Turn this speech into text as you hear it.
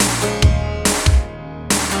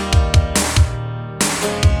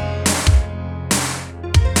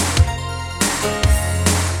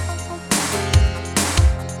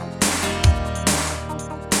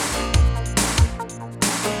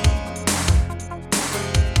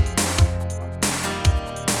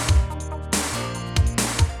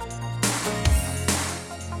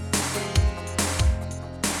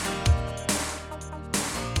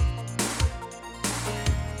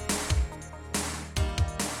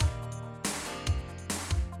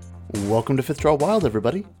Welcome to Fifth Draw Wild,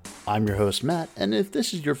 everybody. I'm your host, Matt, and if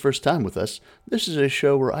this is your first time with us, this is a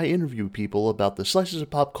show where I interview people about the slices of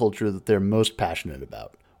pop culture that they're most passionate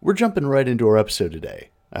about. We're jumping right into our episode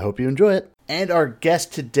today. I hope you enjoy it. And our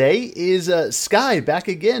guest today is Sky, back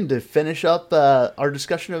again to finish up our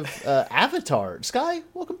discussion of Avatar. Sky,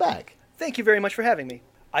 welcome back. Thank you very much for having me.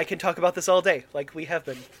 I can talk about this all day, like we have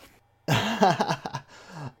been.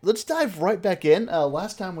 Let's dive right back in.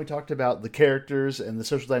 Last time we talked about the characters and the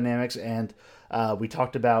social dynamics, and we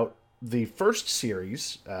talked about the first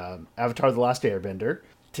series, Avatar: The Last Airbender.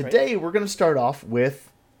 Today, We're going to start off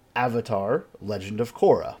with Avatar: Legend of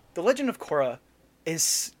Korra. The Legend of Korra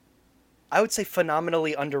is, I would say,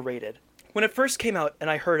 phenomenally underrated. When it first came out and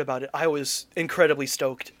I heard about it, I was incredibly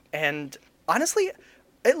stoked. And honestly,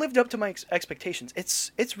 it lived up to my expectations.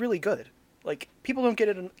 It's really good. Like, people don't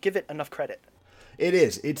give it enough credit. It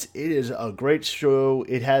is. It is a great show.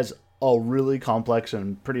 It has a really complex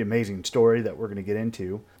and pretty amazing story that we're going to get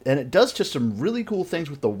into. And it does just some really cool things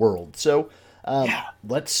with the world. So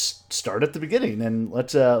let's start at the beginning and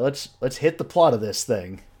let's hit the plot of this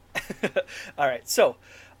thing. All right. So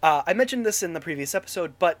I mentioned this in the previous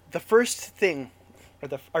episode, but the first thing,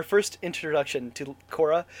 our first introduction to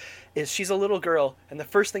Korra is she's a little girl, and the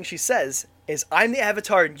first thing she says is, "I'm the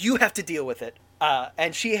Avatar, and you have to deal with it."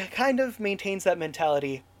 And she kind of maintains that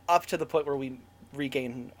mentality up to the point where we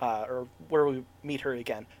regain, or where we meet her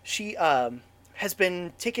again. She has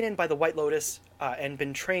been taken in by the White Lotus and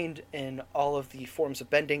been trained in all of the forms of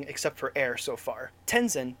bending except for air so far.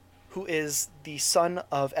 Tenzin, who is the son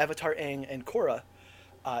of Avatar Aang and Korra,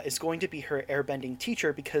 is going to be her airbending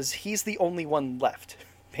teacher because he's the only one left,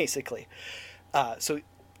 basically. So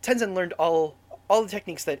Tenzin learned all the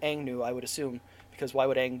techniques that Aang knew, I would assume, because why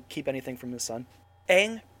would Aang keep anything from his son?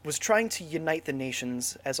 Aang was trying to unite the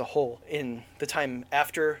nations as a whole in the time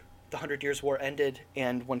after the 100 Years' War ended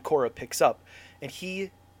and when Korra picks up. And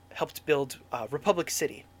he helped build Republic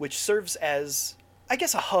City, which serves as, I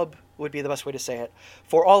guess, a hub would be the best way to say it,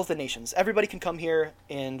 for all of the nations. Everybody can come here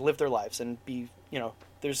and live their lives and be,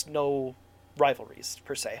 there's no rivalries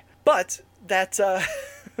per se. But that,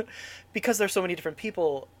 because there's so many different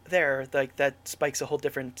people there, like that spikes a whole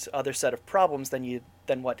different other set of problems than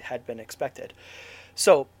what had been expected.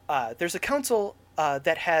 So there's a council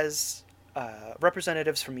that has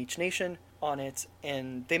representatives from each nation on it,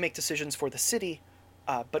 and they make decisions for the city,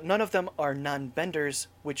 but none of them are non-benders,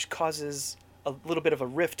 which causes a little bit of a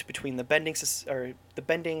rift between the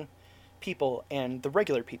bending people and the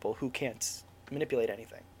regular people who can't manipulate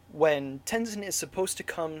anything. When Tenzin is supposed to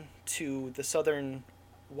come to the Southern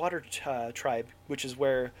Water Tribe, which is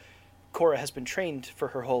where Korra has been trained for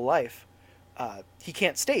her whole life, he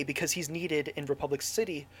can't stay because he's needed in Republic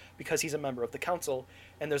City because he's a member of the council,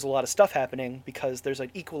 and there's a lot of stuff happening because there's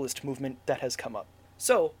an equalist movement that has come up.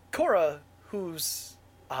 So Korra, who's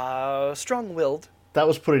strong-willed... That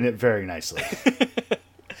was putting it very nicely.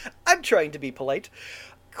 I'm trying to be polite.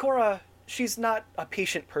 Korra, she's not a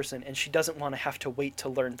patient person, and she doesn't want to have to wait to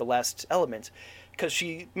learn the last element, because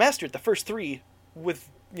she mastered the first three with,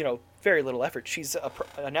 very little effort. She's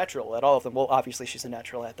a natural at all of them. Well, obviously she's a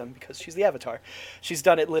natural at them because she's the Avatar. She's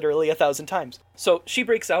done it literally 1,000 times. So she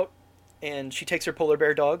breaks out, and she takes her polar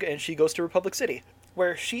bear dog, and she goes to Republic City,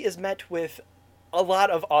 where she is met with a lot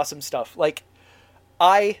of awesome stuff. Like,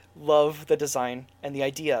 I love the design and the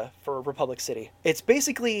idea for Republic City. It's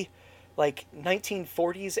basically like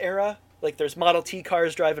 1940s era. Like, there's Model T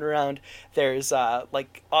cars driving around. There's,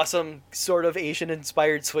 awesome sort of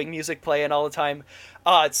Asian-inspired swing music playing all the time.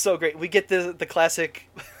 It's so great. We get the classic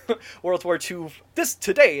World War II, this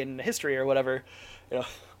today in history or whatever.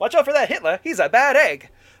 Watch out for that Hitler. He's a bad egg.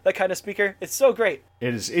 That kind of speaker. It's so great.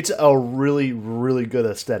 It is. It's a really, really good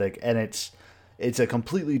aesthetic, and it's a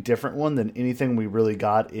completely different one than anything we really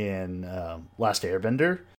got in Last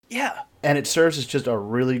Airbender. Yeah. And it serves as just a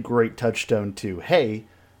really great touchstone to, hey,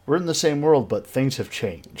 we're in the same world, but things have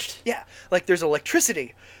changed. Yeah, like there's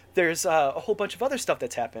electricity. There's a whole bunch of other stuff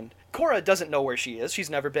that's happened. Korra doesn't know where she is. She's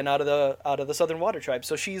never been out of the Southern Water Tribe,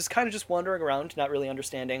 so she's kind of just wandering around, not really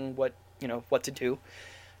understanding what to do.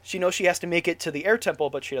 She knows she has to make it to the Air Temple,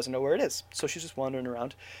 but she doesn't know where it is, so she's just wandering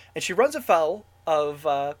around. And she runs afoul of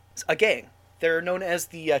a gang. They're known as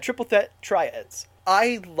the Triple Threat Triads.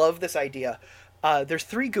 I love this idea. There's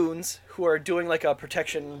 3 goons who are doing like a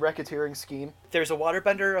protection racketeering scheme. There's a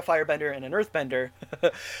waterbender, a firebender, and an earthbender.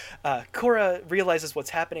 Korra realizes what's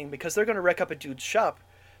happening because they're going to wreck up a dude's shop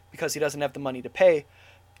because he doesn't have the money to pay.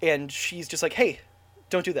 And she's just like, hey,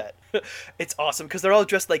 don't do that. It's awesome because they're all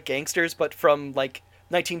dressed like gangsters, but from like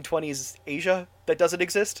 1920s Asia that doesn't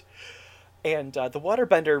exist. And the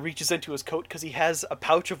waterbender reaches into his coat because he has a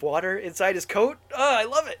pouch of water inside his coat. Oh, I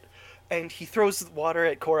love it. and he throws the water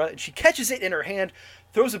at Korra, and she catches it in her hand,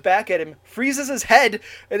 throws it back at him, freezes his head,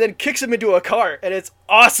 and then kicks him into a car, and it's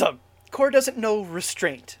awesome. Korra doesn't know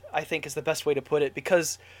restraint, I think is the best way to put it,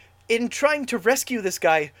 because in trying to rescue this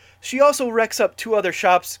guy, she also wrecks up 2 other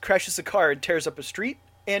shops, crashes a car, and tears up a street,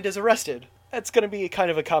 and is arrested. That's going to be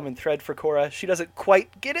kind of a common thread for Korra. She doesn't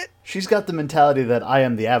quite get it. She's got the mentality that I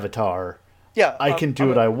am the Avatar. Yeah. I can do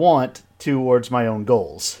what I want towards my own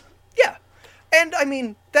goals. Yeah. And, I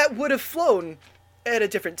mean, that would have flown at a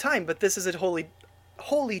different time, but this is a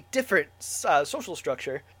wholly different social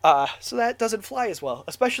structure. So that doesn't fly as well,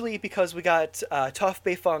 especially because we got Toph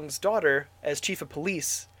Beifong's daughter as chief of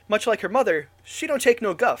police. Much like her mother, she don't take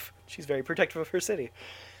no guff. She's very protective of her city.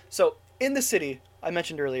 So, in the city, I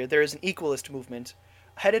mentioned earlier, there is an equalist movement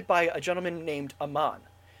headed by a gentleman named Amon.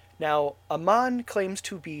 Now, Amon claims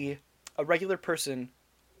to be a regular person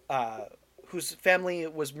whose family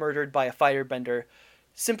was murdered by a firebender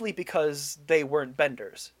simply because they weren't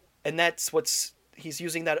benders. And that's he's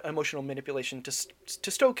using that emotional manipulation to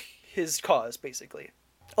stoke his cause, basically.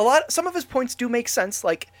 Some of his points do make sense,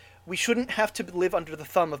 like, we shouldn't have to live under the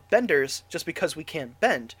thumb of benders just because we can't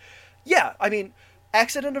bend. Yeah, I mean,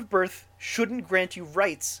 accident of birth shouldn't grant you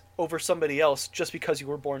rights over somebody else just because you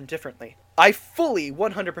were born differently. I fully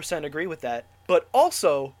 100% agree with that, but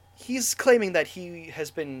also, he's claiming that he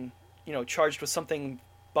has been, charged with something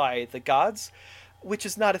by the gods, which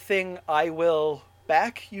is not a thing I will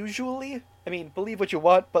back, usually. I mean, believe what you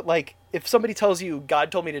want, but, like, if somebody tells you,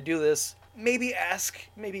 God told me to do this, maybe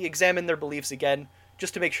examine their beliefs again,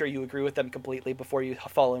 just to make sure you agree with them completely before you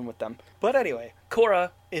fall in with them. But anyway, Korra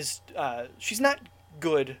is, she's not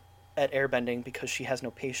good at airbending because she has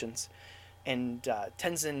no patience, and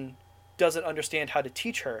Tenzin doesn't understand how to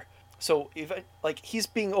teach her. So, he's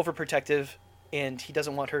being overprotective, and he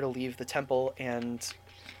doesn't want her to leave the temple, and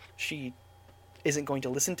she isn't going to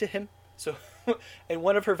listen to him. So, in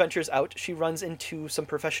one of her ventures out, she runs into some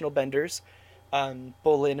professional benders,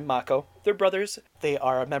 Bolin and Mako. They're brothers. They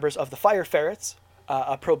are members of the Fire Ferrets,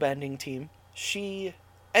 a pro bending team. She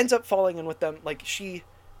ends up falling in with them. She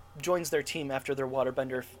joins their team after their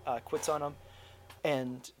waterbender quits on them.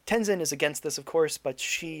 And Tenzin is against this, of course, but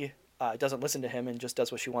she doesn't listen to him and just does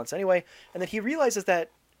what she wants anyway. And then he realizes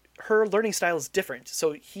that her learning style is different,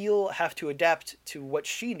 so he'll have to adapt to what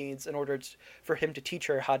she needs in order for him to teach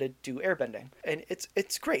her how to do airbending. And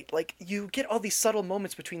it's great. You get all these subtle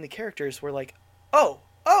moments between the characters where, oh,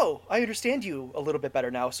 I understand you a little bit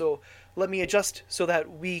better now, so let me adjust so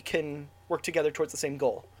that we can work together towards the same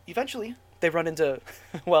goal. Eventually, they run into,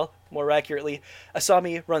 well, more accurately,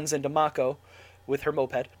 Asami runs into Mako with her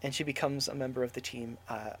moped, and she becomes a member of the team.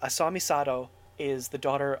 Asami Sato is the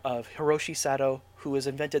daughter of Hiroshi Sato, who has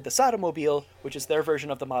invented the Satomobile, which is their version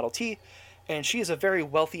of the Model T, and she is a very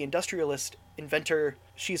wealthy industrialist inventor.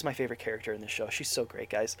 She's my favorite character in this show. She's so great,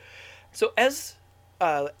 guys. So as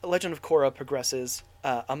Legend of Korra progresses,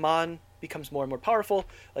 Amon becomes more and more powerful.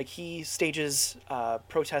 He stages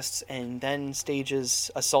protests and then stages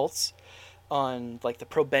assaults on the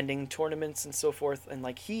pro bending tournaments and so forth,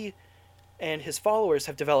 and he and his followers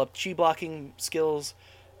have developed chi blocking skills,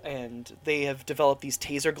 and they have developed these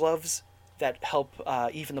taser gloves that help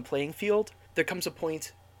even the playing field. There comes a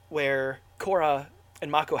point where Korra and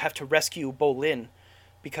Mako have to rescue Bolin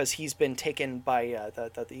because he's been taken by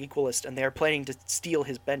the Equalist, and they're planning to steal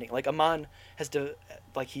his bending. Amon has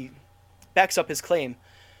he backs up his claim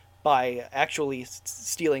by actually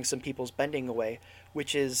stealing some people's bending away,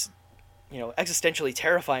 which is, existentially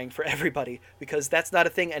terrifying for everybody, because that's not a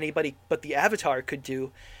thing anybody but the Avatar could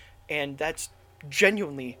do, and that's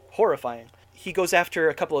genuinely horrifying. He goes after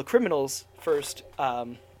a couple of criminals first,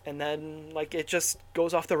 and then it just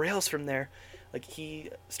goes off the rails from there.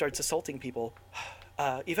 He starts assaulting people.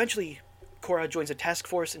 Eventually, Korra joins a task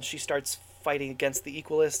force, and she starts fighting against the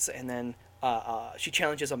Equalists, and then she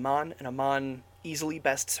challenges Amon, and Amon easily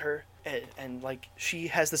bests her, and she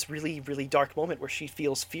has this really, really dark moment where she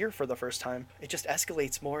feels fear for the first time. It just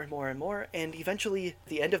escalates more and more and more, and eventually, at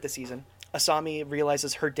the end of the season, Asami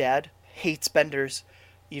realizes her dad hates benders,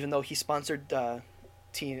 even though he sponsored the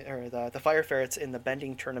Fire Ferrets in the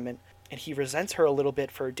bending tournament, and he resents her a little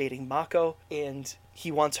bit for dating Mako, and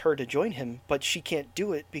he wants her to join him, but she can't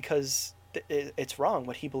do it because it's wrong.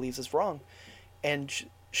 What he believes is wrong, and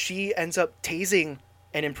she ends up tasing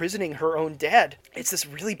and imprisoning her own dad. It's this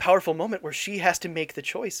really powerful moment where she has to make the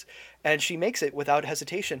choice, and she makes it without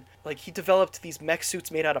hesitation. He developed these mech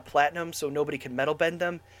suits made out of platinum so nobody can metal bend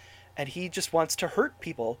them, and he just wants to hurt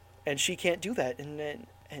people, and she can't do that,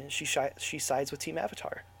 and she sides with Team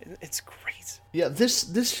Avatar. It's great. Yeah,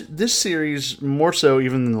 this series, more so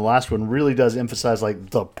even than the last one, really does emphasize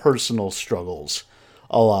the personal struggles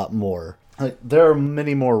a lot more. Like, there are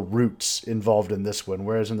many more roots involved in this one,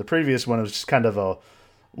 whereas in the previous one it was just kind of a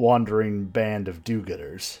wandering band of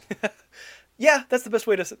do-gooders. Yeah, that's the best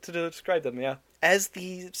way to describe them, yeah. As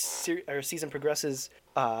the season progresses,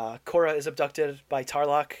 Korra is abducted by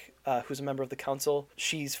Tarlok, who's a member of the council.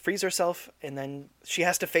 She frees herself, and then she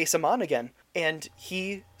has to face Amon again. And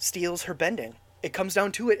he steals her bending. It comes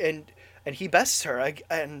down to it, and he bests her.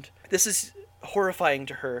 And this is horrifying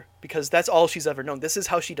to her, because that's all she's ever known. This is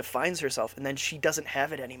how she defines herself, and then she doesn't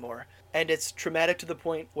have it anymore. And it's traumatic to the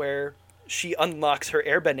point where she unlocks her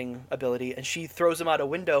airbending ability, and she throws him out a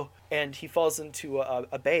window, and he falls into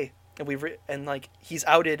a bay, and like he's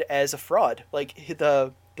outed as a fraud. Like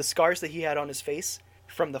the scars that he had on his face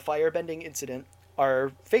from the firebending incident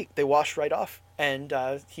are fake. They wash right off, and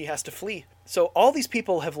he has to flee. So all these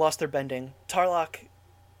people have lost their bending. Tarlok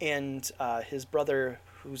and his brother,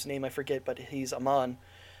 whose name I forget, but he's Amon.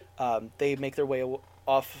 They make their way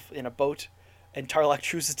off in a boat, and Tarlok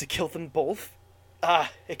chooses to kill them both.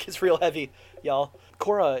 It gets real heavy, y'all.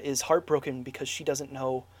 Korra is heartbroken because she doesn't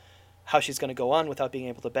know how she's going to go on without being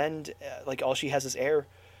able to bend. Like, all she has is air,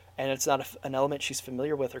 and it's not an element she's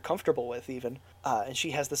familiar with or comfortable with, even. And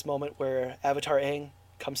she has this moment where Avatar Aang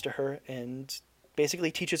comes to her and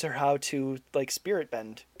basically teaches her how to, like, spirit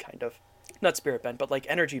bend, kind of. Not spirit bend, but, like,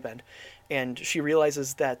 energy bend. And she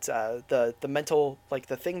realizes that the mental, like,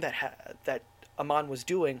 the thing that Amon was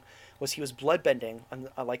doing was he was bloodbending on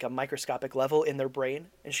like a microscopic level in their brain,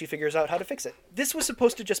 and she figures out how to fix it. This was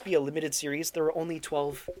supposed to just be a limited series. There were only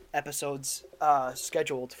 12 episodes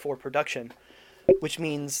scheduled for production, which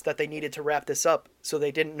means that they needed to wrap this up, so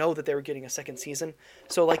they didn't know that they were getting a second season.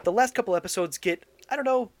 So, like, the last couple episodes get, I don't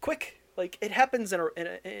know, quick. Like, it happens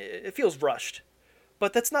it feels rushed.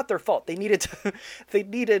 But that's not their fault. They needed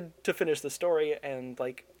to finish the story, and,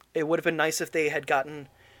 like, it would have been nice if they had gotten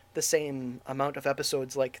the same amount of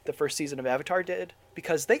episodes like the first season of Avatar did,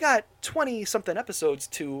 because they got 20 something episodes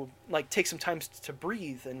to, like, take some time to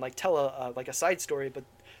breathe and, like, tell a side story. But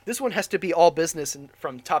this one has to be all business and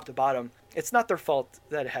from top to bottom. It's not their fault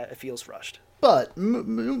that it feels rushed. But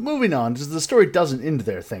moving on, the story doesn't end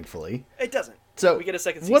there, thankfully. It doesn't. So we get a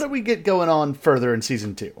second season. What do we get going on further in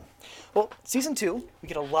season 2? Well, season 2, we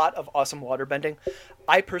get a lot of awesome waterbending.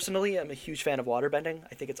 I personally am a huge fan of waterbending.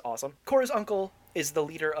 I think it's awesome. Korra's uncle is the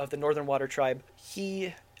leader of the Northern Water Tribe.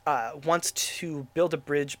 He wants to build a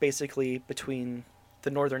bridge, basically, between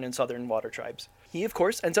the Northern and Southern Water Tribes. He, of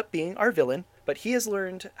course, ends up being our villain, but he has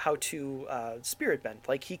learned how to spirit bend.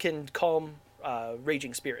 Like, he can calm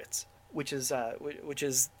raging spirits, which is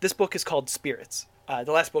this book is called Spirits.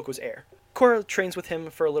 The last book was Air. Korra trains with him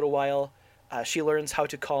for a little while. She learns how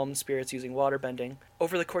to calm spirits using waterbending.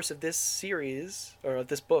 Over the course of this series, or of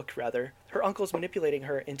this book, rather, her uncle's manipulating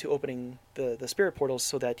her into opening the spirit portals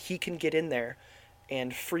so that he can get in there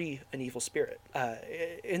and free an evil spirit.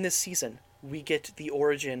 In this season, we get the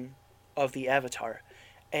origin of the Avatar,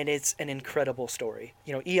 and it's an incredible story.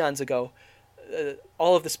 You know, eons ago,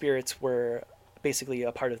 all of the spirits were basically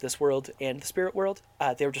a part of this world and the spirit world.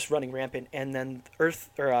 They were just running rampant, and then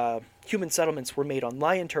human settlements were made on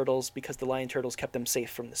lion turtles because the lion turtles kept them safe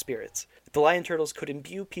from the spirits. The lion turtles could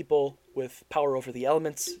imbue people with power over the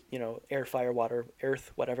elements, you know, air, fire, water,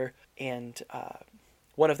 earth, whatever, and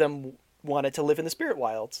one of them wanted to live in the spirit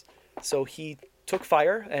wilds. So he took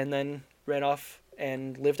fire and then ran off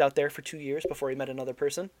and lived out there for 2 years before he met another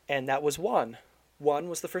person, and that was Wan. Wan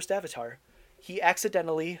was the first Avatar. He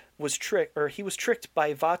accidentally was tricked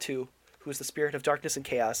by Vaatu, who is the spirit of darkness and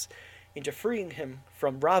chaos, into freeing him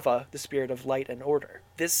from Rava, the spirit of light and order.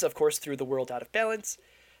 This, of course, threw the world out of balance,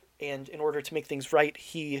 and in order to make things right,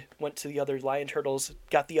 he went to the other lion turtles,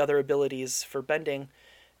 got the other abilities for bending,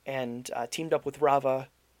 and teamed up with Rava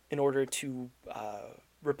in order to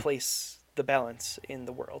replace the balance in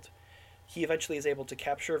the world. He eventually is able to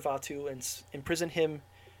capture Vaatu and imprison him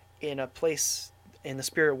in a place in the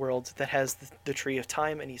spirit world that has the tree of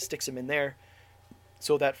time, and he sticks him in there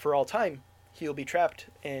so that for all time he'll be trapped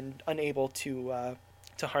and unable to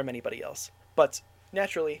harm anybody else. But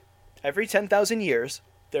naturally, every 10,000 years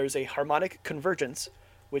there's a harmonic convergence,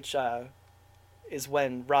 which is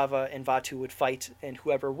when Rava and Vaatu would fight, and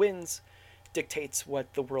whoever wins dictates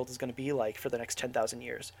what the world is going to be like for the next 10,000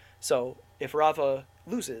 years. So if Rava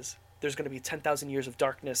loses, there's going to be 10,000 years of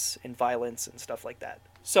darkness and violence and stuff like that.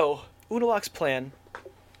 So Unalaq's plan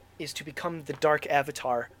is to become the Dark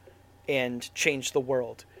Avatar and change the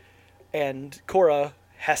world. And Korra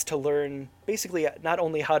has to learn basically not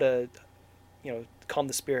only how to, you know, calm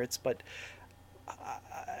the spirits, but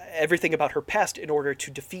everything about her past in order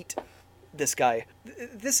to defeat this guy.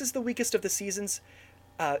 This is the weakest of the seasons.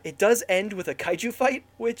 It does end with a kaiju fight,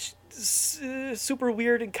 which is super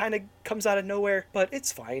weird and kind of comes out of nowhere, but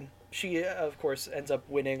it's fine. She, of course, ends up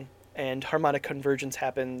winning, and harmonic convergence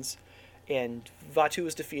happens, and Vaatu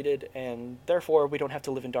is defeated, and therefore we don't have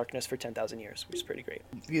to live in darkness for 10,000 years, which is pretty great.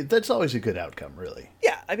 Yeah, that's always a good outcome, really.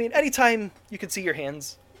 Yeah, I mean, anytime you can see your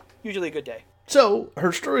hands, usually a good day. So,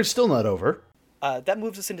 her story's still not over. That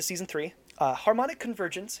moves us into Season 3. Harmonic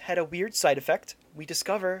convergence had a weird side effect. We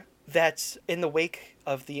discover that in the wake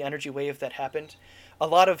of the energy wave that happened, a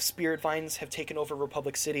lot of spirit vines have taken over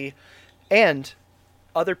Republic City, and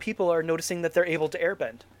other people are noticing that they're able to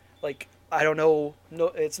airbend. Like, I don't know,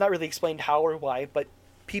 it's not really explained how or why, but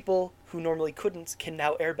people who normally couldn't can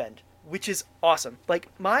now airbend, which is awesome. Like,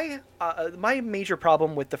 my major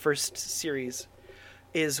problem with the first series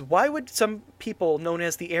is, why would some people known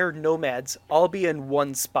as the air nomads all be in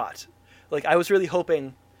one spot? Like, I was really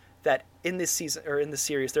hoping that in this season, or in this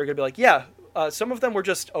series, they're going to be like, yeah, some of them were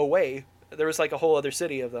just away. There was like a whole other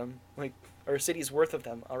city of them, like, or a city's worth of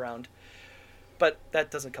them around. But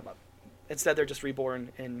that doesn't come up. Instead, they're just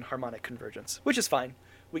reborn in harmonic convergence, which is fine.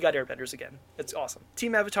 We got airbenders again. It's awesome.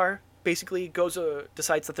 Team Avatar basically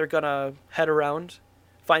decides that they're going to head around,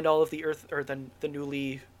 find all of the Earth, or the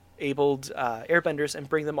newly abled airbenders, and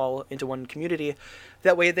bring them all into one community.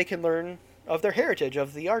 That way they can learn of their heritage,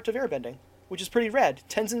 of the art of airbending, which is pretty rad.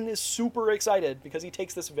 Tenzin is super excited because he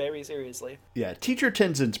takes this very seriously. Yeah, Teacher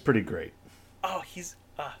Tenzin's pretty great. Oh,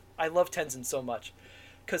 I love Tenzin so much.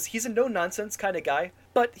 Because he's a no-nonsense kind of guy,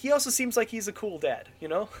 but he also seems like he's a cool dad, you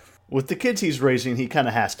know? With the kids he's raising, he kind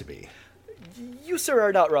of has to be. You, sir,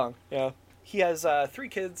 are not wrong. Yeah. He has 3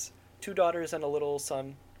 kids, 2 daughters and a little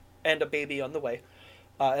son, and a baby on the way.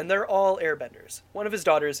 And they're all airbenders. One of his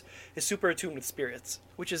daughters is super attuned with spirits,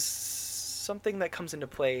 which is something that comes into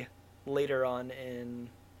play later on in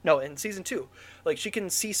Season 2. Like, she can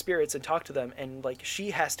see spirits and talk to them, and, like,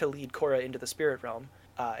 she has to lead Korra into the spirit realm.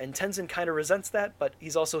 And Tenzin kind of resents that, but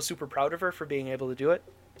he's also super proud of her for being able to do it.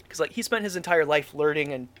 Because, like, he spent his entire life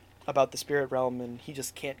learning about the spirit realm, and he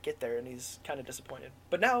just can't get there, and he's kind of disappointed.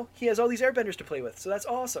 But now he has all these airbenders to play with, so that's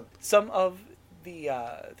awesome. Some of the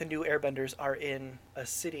new airbenders are in a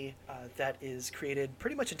city that is created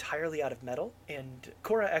pretty much entirely out of metal, and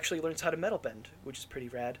Korra actually learns how to metal bend, which is pretty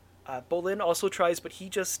rad. Bolin also tries, but he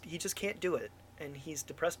just can't do it. And he's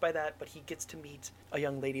depressed by that, but he gets to meet a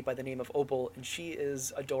young lady by the name of Opal, and she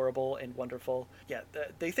is adorable and wonderful. Yeah,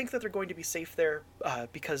 they think that they're going to be safe there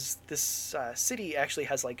because this city actually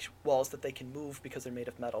has, like, walls that they can move because they're made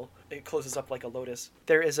of metal. It closes up like a lotus.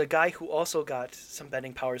 There is a guy who also got some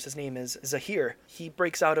bending powers. His name is Zahir. He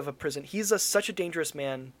breaks out of a prison. He's such a dangerous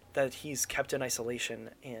man that he's kept in isolation,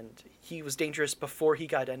 and he was dangerous before he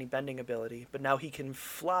got any bending ability, but now he can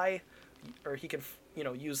fly, or he can,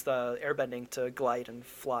 use the airbending to glide and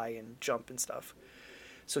fly and jump and stuff.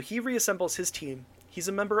 So he reassembles his team. He's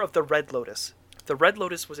a member of the Red Lotus. The Red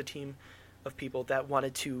Lotus was a team of people that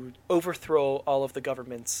wanted to overthrow all of the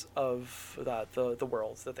governments of the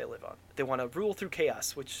world that they live on. They want to rule through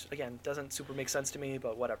chaos, which, again, doesn't super make sense to me,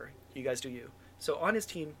 but whatever. You guys do you. So on his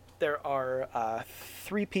team, there are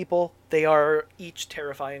 3 people. They are each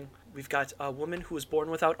terrifying. We've got a woman who was born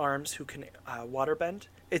without arms who can waterbend.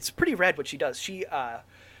 It's pretty rad what she does. She,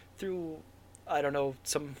 through, I don't know,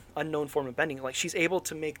 some unknown form of bending, like, she's able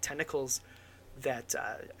to make tentacles that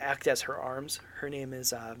act as her arms. Her name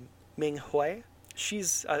is Ming Hui.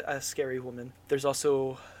 She's a scary woman. There's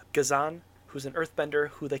also Gazan, who's an earthbender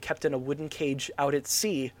who they kept in a wooden cage out at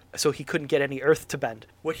sea so he couldn't get any earth to bend.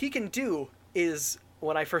 What he can do is,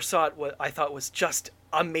 when I first saw it, what I thought was just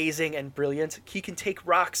amazing and brilliant. He can take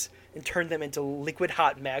rocks and turn them into liquid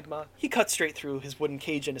hot magma. He cuts straight through his wooden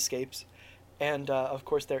cage and escapes. And of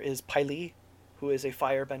course there is Pai Li, who is a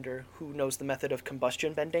firebender who knows the method of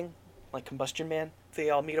combustion bending, like Combustion Man. They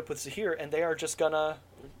all meet up with Zahir, and they are just gonna,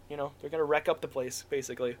 they're gonna wreck up the place,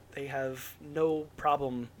 basically. They have no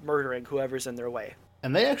problem murdering whoever's in their way.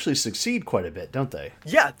 And they actually succeed quite a bit, don't they?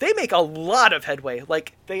 Yeah, they make a lot of headway.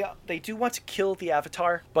 Like, they do want to kill the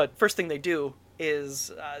Avatar, but first thing they do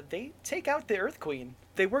is they take out the Earth Queen.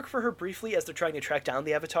 They work for her briefly as they're trying to track down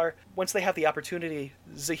the Avatar. Once they have the opportunity,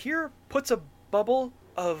 Zahir puts a bubble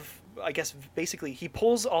of, I guess, basically, he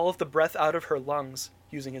pulls all of the breath out of her lungs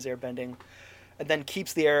using his airbending, and then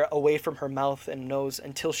keeps the air away from her mouth and nose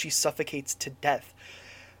until she suffocates to death.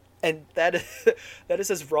 And that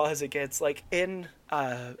is as raw as it gets. Like, in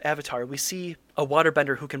Avatar, we see a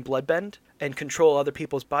waterbender who can bloodbend and control other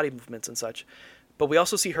people's body movements and such. But we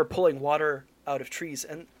also see her pulling water out of trees.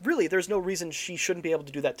 And really, there's no reason she shouldn't be able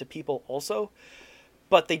to do that to people also.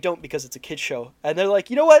 But they don't, because it's a kid's show. And they're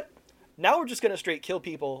like, you know what? Now we're just going to straight kill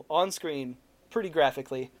people on screen pretty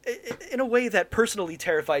graphically, in a way that personally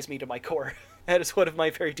terrifies me to my core. That is one of my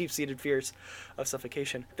very deep-seated fears of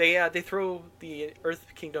suffocation. They throw the Earth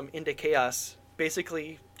Kingdom into chaos,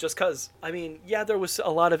 basically just cause. I mean, yeah, there was a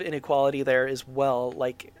lot of inequality there as well.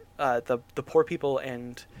 Like, the poor people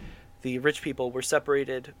and the rich people were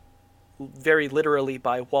separated very literally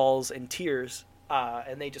by walls and tiers,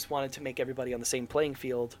 and they just wanted to make everybody on the same playing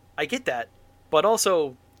field. I get that, but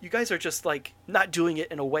also, you guys are just, like, not doing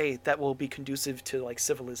it in a way that will be conducive to, like,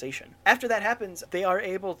 civilization. After that happens, they are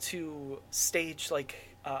able to stage, like,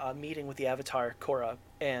 a meeting with the Avatar, Korra,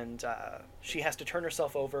 and she has to turn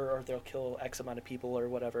herself over or they'll kill X amount of people or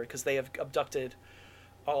whatever, because they have abducted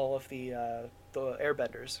all of the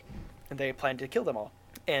airbenders, and they plan to kill them all.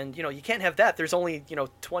 And, you know, you can't have that. There's only,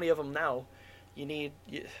 20 of them now.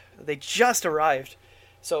 They just arrived.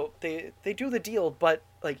 So they do the deal, but,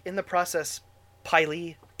 like, in the process, Pai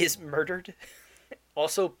Li is murdered,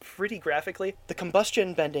 also pretty graphically. The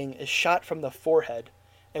combustion bending is shot from the forehead,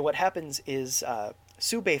 and what happens is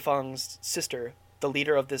Su Beifeng's sister, the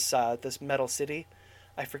leader of this metal city,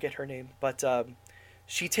 I forget her name, but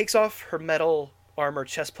she takes off her metal armor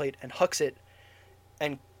chestplate and hucks it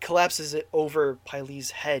and collapses it over Pai Li's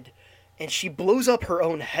head, and she blows up her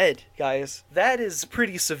own head, guys. That is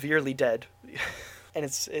pretty severely dead. And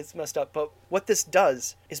it's messed up. But what this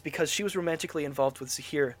does is, because she was romantically involved with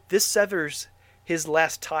Zahir, this severs his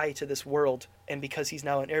last tie to this world. And because he's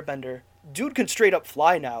now an airbender, dude can straight up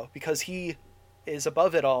fly now, because he is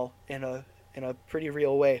above it all in a pretty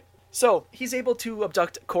real way. So he's able to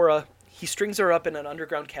abduct Korra. He strings her up in an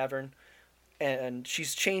underground cavern, and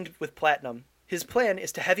she's chained with platinum. His plan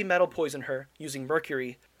is to heavy metal poison her using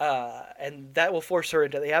mercury, and that will force her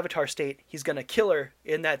into the Avatar state. He's going to kill her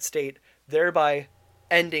in that state, thereby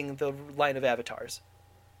ending the line of avatars.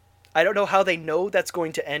 I don't know how they know that's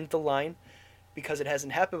going to end the line, because it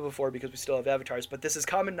hasn't happened before, because we still have avatars, but this is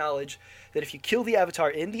common knowledge that if you kill the avatar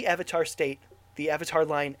in the avatar state, the avatar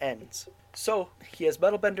line ends. So he has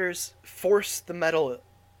metal benders force the metal,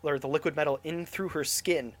 or the liquid metal, in through her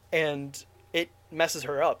skin, and it messes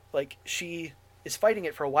her up. Like, she is fighting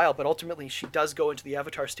it for a while, but ultimately she does go into the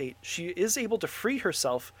avatar state. She is able to free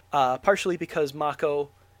herself, partially because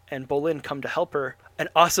Mako and Bolin come to help her, and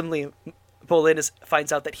awesomely, Bolin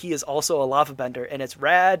finds out that he is also a lava bender, and it's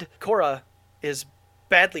rad. Korra is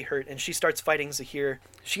badly hurt, and she starts fighting Zahir.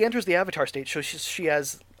 She enters the avatar state, so she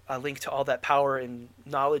has a link to all that power and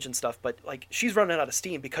knowledge and stuff, but, like, she's running out of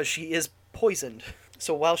steam because she is poisoned.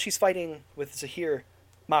 So while she's fighting with Zahir,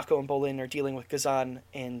 Mako and Bolin are dealing with Ghazan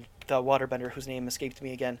and the waterbender whose name escaped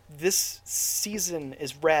me again. This season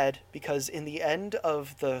is rad because in the end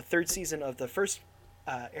of the third season of the first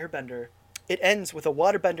Airbender, it ends with a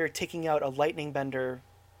waterbender taking out a lightning bender,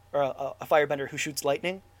 or a firebender who shoots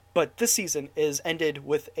lightning. But this season is ended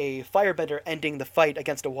with a firebender ending the fight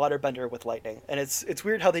against a waterbender with lightning. And it's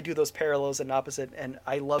weird how they do those parallels and opposite, and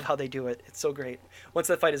I love how they do it. It's so great. Once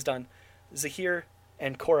that fight is done, Zahir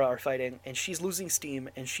and Korra are fighting, and she's losing steam,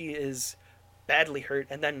 and she is badly hurt,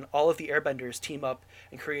 and then all of the airbenders team up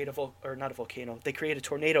and create they create a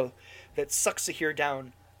tornado that sucks Zahir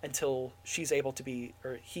down until she's able to be,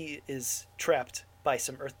 or he is trapped by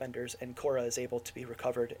some earthbenders, and Korra is able to be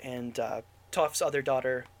recovered, and Toph's other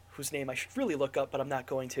daughter, whose name I should really look up, but I'm not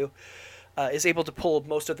going to, is able to pull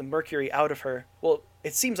most of the mercury out of her. Well,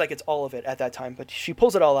 it seems like it's all of it at that time, but she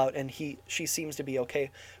pulls it all out, and she seems to be okay.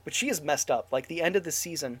 But she is messed up. Like, the end of the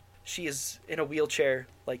season, she is in a wheelchair.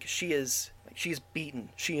 Like, she's beaten.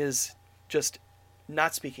 She is just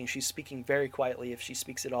not speaking. She's speaking very quietly, if she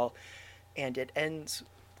speaks at all. And it ends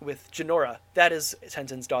with Jinora. That is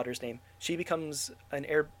Tenzin's daughter's name. She becomes an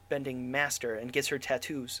airbending master and gets her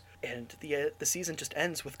tattoos. And the season just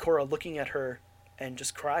ends with Korra looking at her and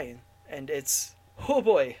just crying. And it's, oh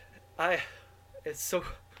boy,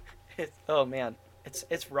 oh man,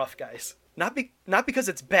 it's rough, guys. Not because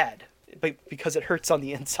it's bad, but because it hurts on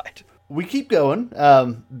the inside. We keep going,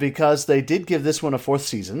 because they did give this one a fourth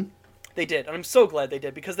season. They did, and I'm so glad they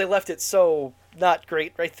did, because they left it so not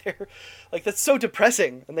great right there. Like, that's so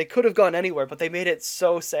depressing, and they could have gone anywhere, but they made it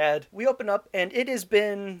so sad. We open up, and it has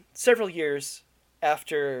been several years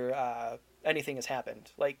after anything has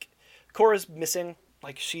happened. Like, Korra's missing.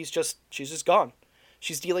 Like, she's just gone.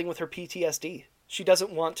 She's dealing with her PTSD. She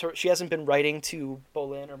hasn't been writing to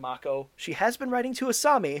Bolin or Mako. She has been writing to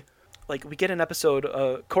Asami. Like, we get an episode,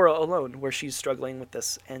 Korra Alone, where she's struggling with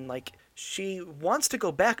this, and, like, she wants to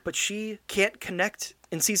go back, but she can't connect.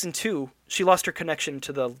 In season 2, she lost her connection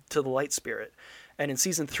to the light spirit. And in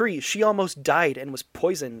season 3, she almost died and was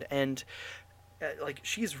poisoned, and, like,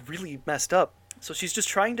 she's really messed up. So she's just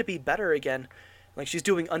trying to be better again. Like, she's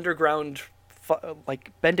doing underground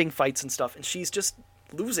like bending fights and stuff, and she's just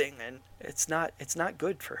losing, and it's not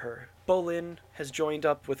good for her. Bolin has joined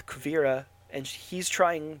up with Kuvira, and he's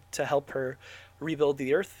trying to help her rebuild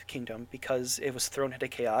the Earth Kingdom because it was thrown into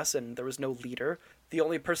chaos and there was no leader. The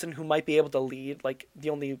only person who might be able to lead, like the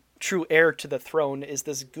only true heir to the throne, is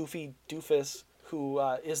this goofy doofus who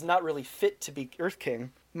is not really fit to be Earth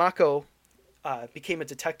King. Mako became a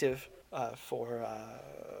detective for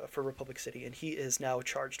Republic City, and he is now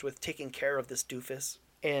charged with taking care of this doofus.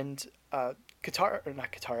 And Katara, or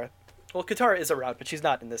not Katara. Well, Katara is around, but she's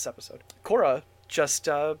not in this episode. Korra just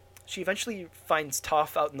she eventually finds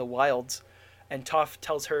Toph out in the wilds, and Toph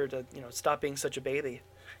tells her to stop being such a baby,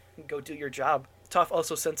 and go do your job. Toph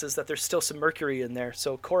also senses that there's still some mercury in there,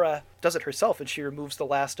 so Korra does it herself, and she removes the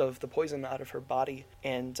last of the poison out of her body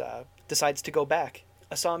and decides to go back.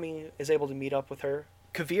 Asami is able to meet up with her.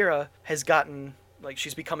 Kuvira has gotten, like,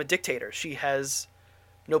 she's become a dictator. She has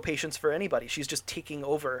no patience for anybody. She's just taking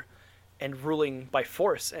over and ruling by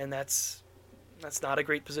force, and that's not a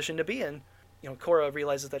great position to be in. Korra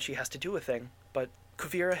realizes that she has to do a thing, but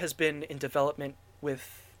Kuvira has been in development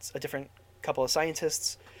with a different couple of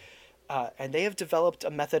scientists, and they have developed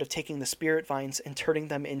a method of taking the spirit vines and turning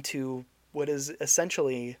them into what is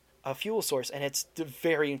essentially a fuel source, and it's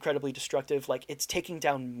very incredibly destructive. Like, it's taking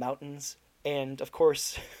down mountains, and of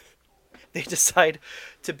course they decide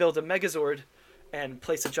to build a Megazord and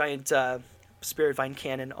place a giant spirit vine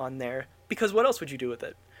cannon on there, because what else would you do with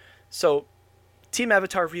it? So Team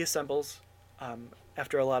Avatar reassembles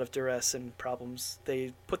after a lot of duress and problems.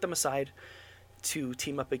 They put them aside to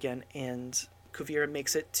team up again, and Kuvira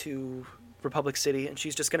makes it to Republic City, and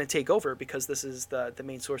she's just going to take over because this is the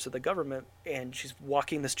main source of the government, and she's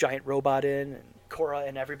walking this giant robot in, and Korra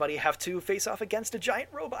and everybody have to face off against a giant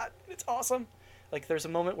robot. It's awesome. Like, there's a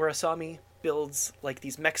moment where Asami builds, like,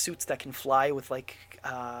 these mech suits that can fly with, like,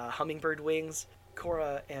 hummingbird wings.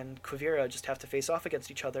 Korra and Kuvira just have to face off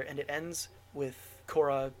against each other, and it ends with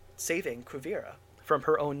Korra saving Kuvira from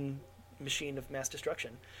her own machine of mass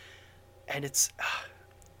destruction. And it's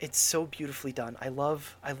so beautifully done. I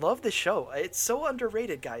love this show. It's so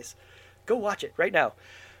underrated, guys. Go watch it right now.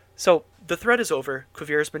 So the threat is over.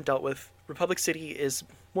 Kuvira's been dealt with. Republic City is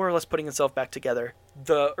more or less putting itself back together.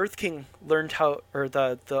 The Earth King learned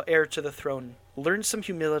the heir to the throne learned some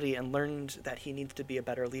humility and learned that he needs to be a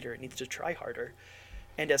better leader. He needs to try harder.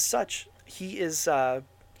 And as such, he is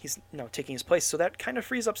he's taking his place. So that kind of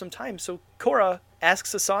frees up some time. So Korra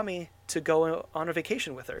asks Asami to go on a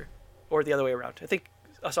vacation with her, or the other way around. I think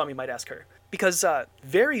Asami might ask her, because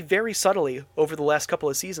very, very subtly over the last couple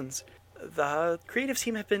of seasons, the creative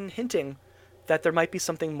team have been hinting that there might be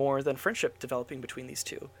something more than friendship developing between these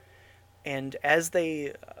two. And as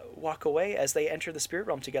they walk away, as they enter the spirit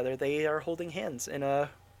realm together, they are holding hands in a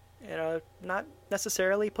not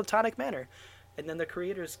necessarily platonic manner. And then the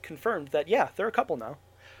creators confirmed that, yeah, they're a couple now.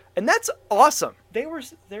 And that's awesome.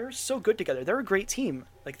 They're so good together. They're a great team.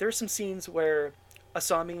 Like, there's some scenes where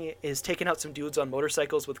Asami is taking out some dudes on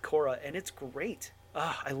motorcycles with Korra, and it's great.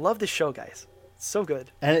 I love this show, guys. It's so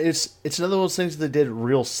good. And it's another one of those things that they did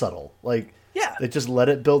real subtle. Like, yeah, they just let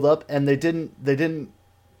it build up, and they didn't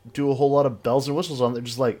do a whole lot of bells and whistles on it. They're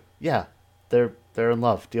just like, yeah, they're in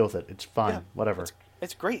love. Deal with it. It's fine. Yeah, whatever.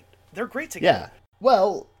 It's great. They're great together. Yeah.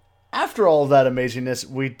 Well, after all of that amazingness,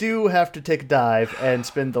 we do have to take a dive and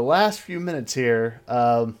spend the last few minutes here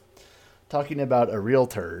talking about a real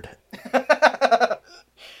turd.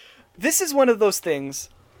 This is one of those things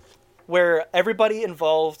where everybody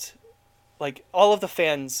involved, like all of the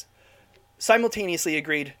fans, simultaneously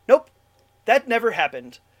agreed, nope, that never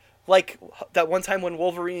happened. Like that one time when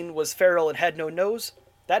Wolverine was feral and had no nose,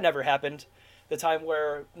 that never happened. The time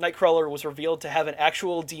where Nightcrawler was revealed to have an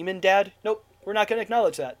actual demon dad, nope, we're not going to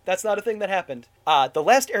acknowledge that. That's not a thing that happened. The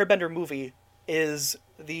last Airbender movie is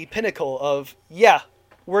the pinnacle of, yeah,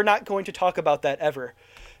 we're not going to talk about that ever.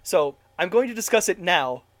 So I'm going to discuss it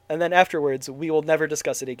now, and then afterwards we will never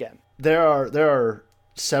discuss it again. There are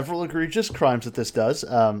several egregious crimes that this does.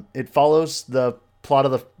 It follows the plot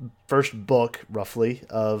of the first book, roughly,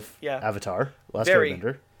 of Avatar, Last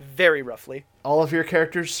Airbender. Very roughly. All of your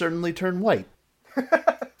characters certainly turn white.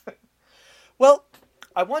 Well,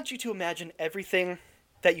 I want you to imagine everything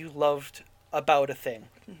that you loved about a thing.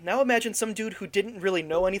 Now imagine some dude who didn't really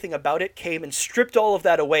know anything about it came and stripped all of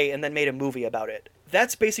that away and then made a movie about it.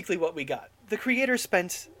 That's basically what we got. The creators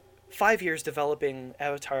spent 5 years developing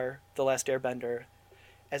Avatar: The Last Airbender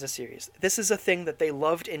as a series. This is a thing that they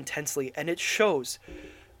loved intensely, and it shows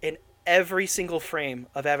in every single frame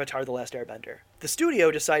of Avatar: The Last Airbender. The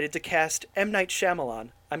studio decided to cast M. Night Shyamalan.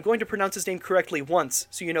 I'm going to pronounce his name correctly once,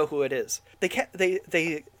 so you know who it is.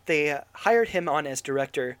 They hired him on as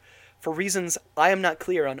director for reasons I am not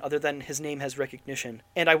clear on, other than his name has recognition.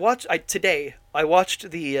 And I watched the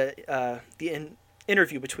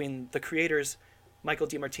interview between the creators, Michael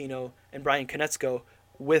DiMartino and Brian Konietzko,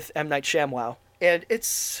 with M. Night Shyamalan. And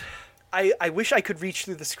I wish I could reach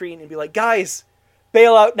through the screen and be like, guys,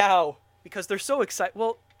 bail out now. Because they're so excited.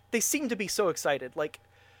 Well, they seem to be so excited. Like,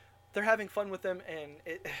 they're having fun with them,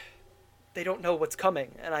 and they don't know what's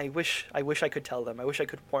coming. And I wish I could tell them. I wish I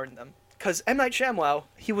could warn them. Because M. Night Shyamalan,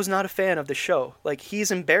 he was not a fan of the show. Like,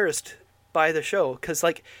 he's embarrassed by the show. Because,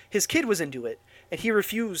 like, his kid was into it. And he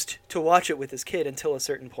refused to watch it with his kid until a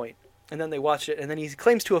certain point. And then they watched it, and then he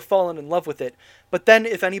claims to have fallen in love with it. But then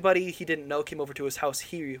if anybody he didn't know came over to his house,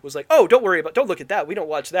 he was like, oh, don't look at that. We don't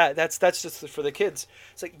watch that. That's just for the kids.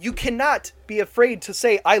 It's like, you cannot be afraid to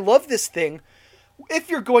say, I love this thing, if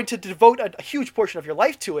you're going to devote a huge portion of your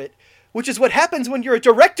life to it, which is what happens when you're a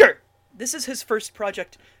director. This is his first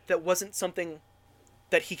project that wasn't something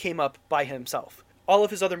that he came up by himself. All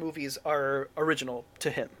of his other movies are original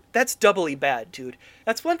to him. That's doubly bad, dude.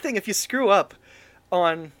 That's one thing if you screw up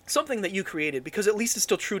on something that you created, because at least it's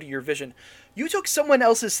still true to your vision. You took someone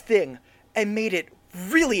else's thing and made it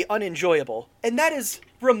really unenjoyable. And that is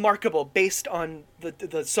remarkable based on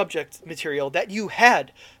the subject material that you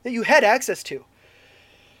had access to.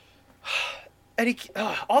 And he,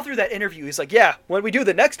 all through that interview, he's like, yeah, when we do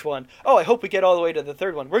the next one, I hope we get all the way to the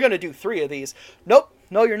third one. We're going to do 3 of these. Nope,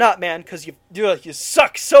 no, you're not, man, because you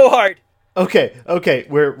suck so hard. Okay,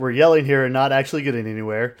 we're yelling here and not actually getting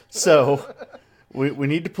anywhere. So we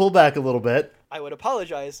need to pull back a little bit. I would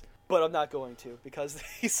apologize, but I'm not going to, because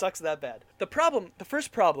he sucks that bad. The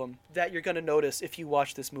first problem that you're going to notice if you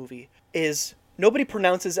watch this movie is nobody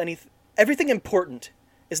pronounces everything important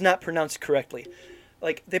is not pronounced correctly.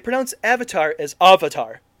 Like, they pronounce Avatar as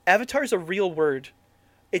Avatar. Avatar is a real word.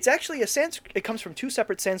 It's actually it comes from 2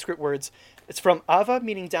 separate Sanskrit words. It's from Ava,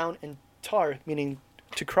 meaning down, and Tar, meaning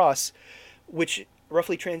to cross, which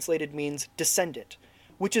roughly translated means descendant,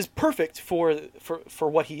 which is perfect for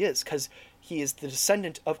what he is, because he is the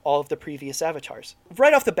descendant of all of the previous avatars.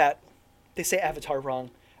 Right off the bat, they say Avatar wrong,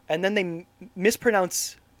 and then they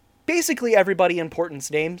mispronounce basically everybody important's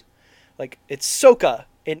names. Like, it's Sokka,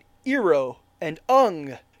 and Iroh, and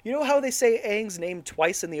Ung. You know how they say Aang's name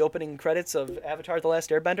twice in the opening credits of Avatar: The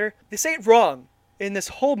Last Airbender? They say it wrong in this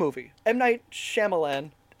whole movie. M. Night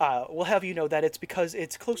Shyamalan will have you know that it's because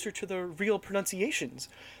it's closer to the real pronunciations,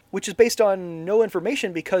 which is based on no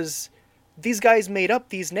information, because these guys made up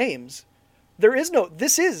these names.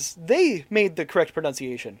 They made the correct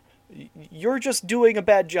pronunciation. You're just doing a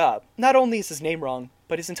bad job. Not only is his name wrong,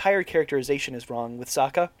 but his entire characterization is wrong with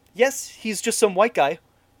Sokka. Yes, he's just some white guy.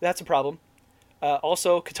 That's a problem.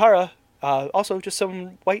 Also, Katara, also just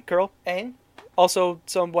some white girl. Aang, also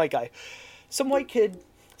some white guy. Some white kid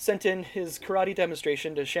sent in his karate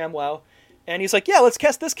demonstration to ShamWow, and he's like, yeah, let's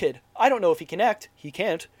cast this kid. I don't know if he can act. He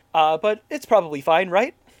can't. But it's probably fine,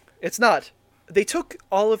 right? It's not. They took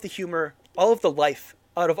all of the humor, all of the life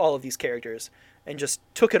out of all of these characters, and just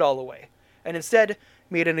took it all away. And instead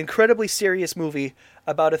made an incredibly serious movie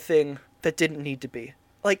about a thing that didn't need to be.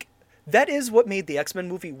 Like, that is what made the X-Men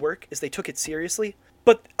movie work, is they took it seriously,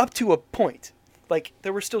 but up to a point. Like,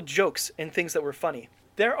 there were still jokes and things that were funny.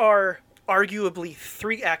 There are arguably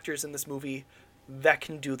 3 actors in this movie that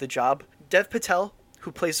can do the job. Dev Patel,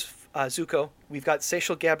 who plays Zuko. We've got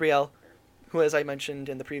Seychelles Gabriel, who, as I mentioned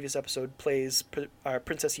in the previous episode, plays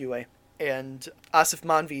Princess Yue. And Asif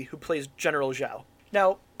Manvi, who plays General Zhao.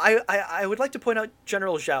 Now, I would like to point out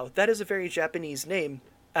General Zhao. That is a very Japanese name.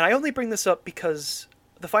 And I only bring this up because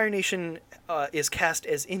the Fire Nation is cast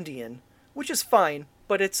as Indian, which is fine,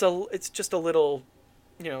 but it's just a little,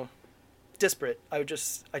 disparate. I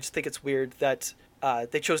just think it's weird that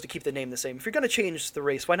they chose to keep the name the same. If you're going to change the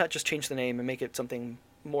race, why not just change the name and make it something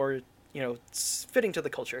more, fitting to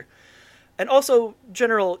the culture? And also,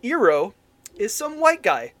 General Iroh is some white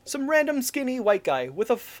guy, some random skinny white guy with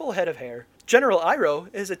a full head of hair. General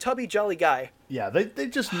Iroh is a tubby, jolly guy. Yeah, they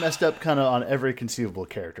just messed up kind of on every conceivable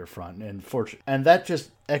character front, and that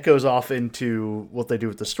just echoes off into what they do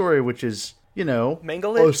with the story, which is,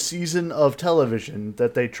 a season of television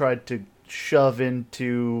that they tried to shove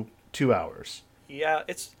into 2 hours. Yeah,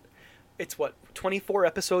 it's what, 24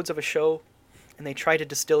 episodes of a show, and they try to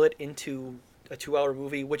distill it into a 2-hour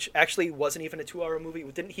movie, which actually wasn't even a 2-hour movie.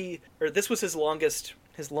 This was his longest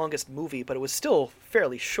movie, but it was still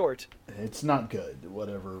fairly short. It's not good,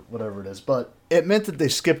 whatever it is, but it meant that they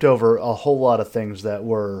skipped over a whole lot of things that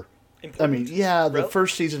were important. The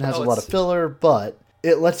first season has a lot of filler, but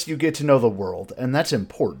it lets you get to know the world, and that's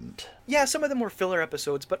important. Yeah, some of them were filler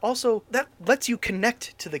episodes, but also that lets you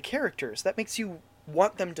connect to the characters. That makes you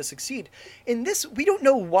want them to succeed. In this, we don't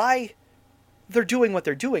know why they're doing what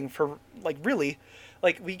they're doing for, like, really.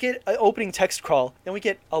 Like, we get an opening text crawl, and we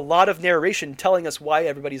get a lot of narration telling us why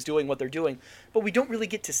everybody's doing what they're doing, but we don't really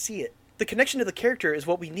get to see it. The connection to the character is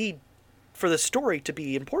what we need for the story to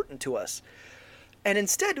be important to us. And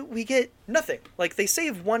instead, we get nothing. Like, they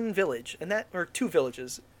save one village, or 2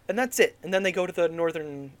 villages, and that's it. And then they go to the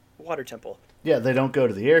Northern Water Temple. Yeah, they don't go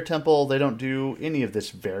to the Air Temple. They don't do any of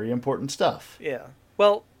this very important stuff. Yeah.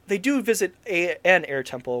 Well, they do visit an Air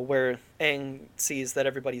Temple where Aang sees that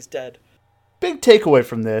everybody's dead. Big takeaway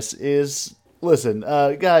from this is, listen,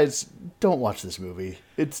 guys, don't watch this movie.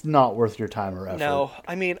 It's not worth your time or effort. No,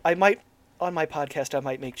 I mean, I might, on my podcast, I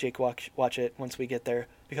might make Jake watch it once we get there,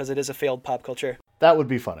 because it is a failed pop culture. That would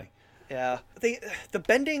be funny. Yeah. The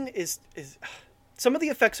bending is some of the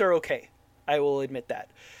effects are okay. I will admit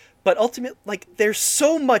that. But ultimately, like, there's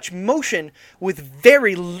so much motion with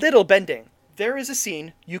very little bending. There is a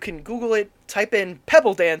scene, you can Google it, type in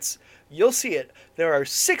Pebble Dance, you'll see it. There are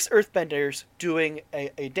 6 earthbenders doing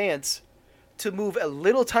a dance to move a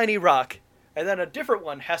little tiny rock, and then a different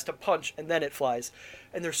one has to punch, and then it flies.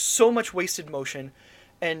 And there's so much wasted motion,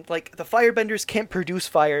 and, like, the firebenders can't produce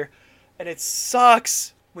fire, and it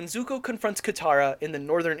sucks. When Zuko confronts Katara in the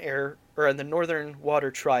Northern Air, or in the Northern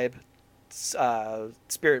Water Tribe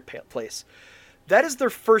spirit place, that is their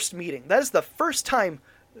first meeting. That is the first time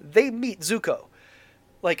they meet Zuko.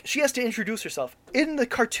 Like, she has to introduce herself. In the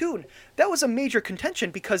cartoon, that was a major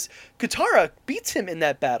contention because Katara beats him in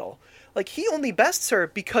that battle. Like, he only bests her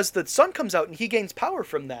because the sun comes out and he gains power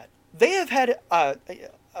from that. They have had a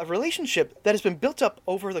relationship that has been built up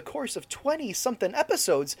over the course of 20-something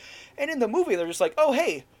episodes, and in the movie they're just like, oh,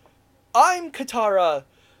 hey, I'm Katara,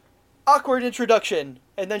 awkward introduction,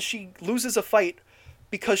 and then she loses a fight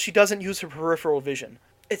because she doesn't use her peripheral vision.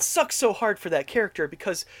 It sucks so hard for that character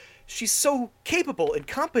because she's so capable and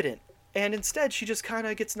competent, and instead she just kind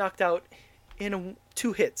of gets knocked out in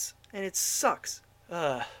 2 hits, and it sucks.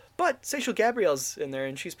 But Seychelle Gabriel's in there,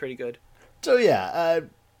 and she's pretty good. So yeah,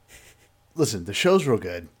 listen, the show's real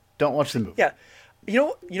good. Don't watch the movie. Yeah,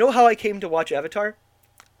 you know how I came to watch Avatar?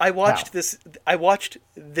 I watched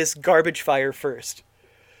this garbage fire first.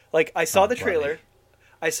 Like, I saw the trailer. Buddy.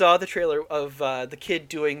 I saw the trailer of the kid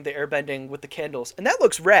doing the airbending with the candles, and that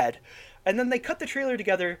looks rad. And then they cut the trailer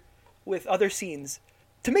together with other scenes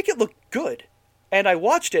to make it look good. And I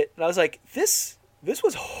watched it, and I was like, this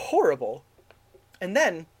was horrible. And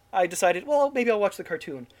then I decided, well, maybe I'll watch the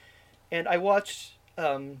cartoon. And I watched,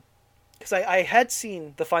 because I had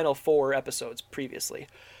seen the final 4 episodes previously,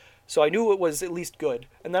 so I knew it was at least good.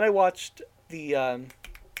 And then I watched the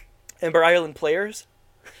Ember Island Players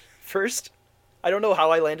first. I don't know how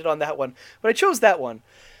I landed on that one, but I chose that one.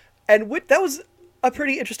 And that was a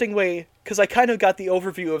pretty interesting way, because I kind of got the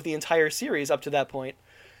overview of the entire series up to that point.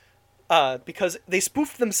 Because they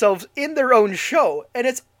spoofed themselves in their own show, and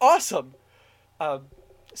it's awesome.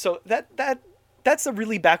 So that's a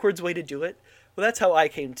really backwards way to do it. Well, that's how I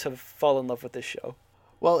came to fall in love with this show.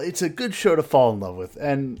 Well, it's a good show to fall in love with,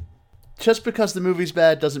 and just because the movie's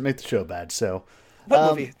bad doesn't make the show bad, so...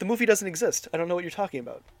 What movie? The movie doesn't exist. I don't know what you're talking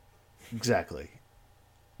about. Exactly.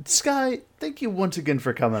 Sky, thank you once again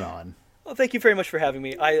for coming on. Well, thank you very much for having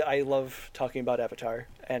me. I love talking about Avatar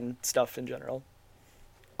and stuff in general.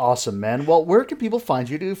 Awesome, man. Well, where can people find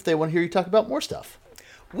you if they want to hear you talk about more stuff?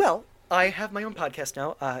 Well, I have my own podcast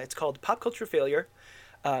now. It's called Pop Culture Failure.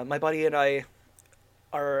 My buddy and I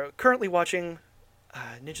are currently watching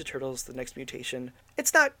Ninja Turtles: The Next Mutation.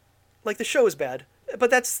 It's not, like, the show is bad, but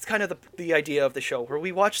that's kind of the idea of the show, where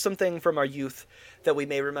we watch something from our youth that we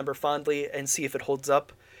may remember fondly and see if it holds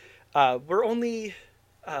up. We're only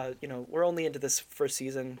into this first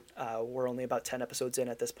season. We're only about 10 episodes in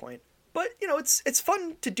at this point. But, it's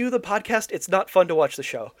fun to do the podcast. It's not fun to watch the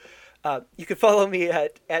show. You can follow me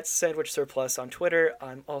at Sandwich Surplus on Twitter.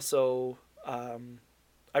 I'm also,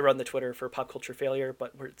 I run the Twitter for Pop Culture Failure,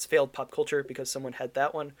 but it's Failed Pop Culture because someone had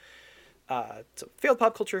that one. So Failed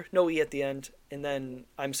Pop Culture, no E at the end. And then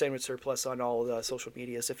I'm Sandwich Surplus on all the social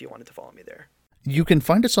medias if you wanted to follow me there. You can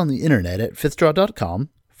find us on the internet at fifthdraw.com,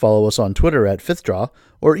 follow us on Twitter at fifthdraw,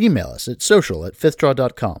 or email us at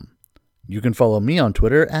social@fifthdraw.com. You can follow me on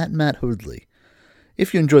Twitter at Matt Hoodley.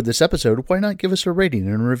 If you enjoyed this episode, why not give us a rating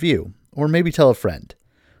and a review, or maybe tell a friend?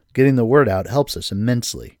 Getting the word out helps us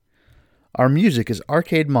immensely. Our music is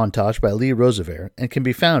Arcade Montage by Lee Roosevelt and can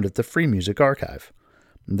be found at the Free Music Archive.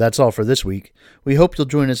 That's all for this week. We hope you'll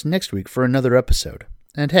join us next week for another episode.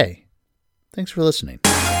 And hey, thanks for listening.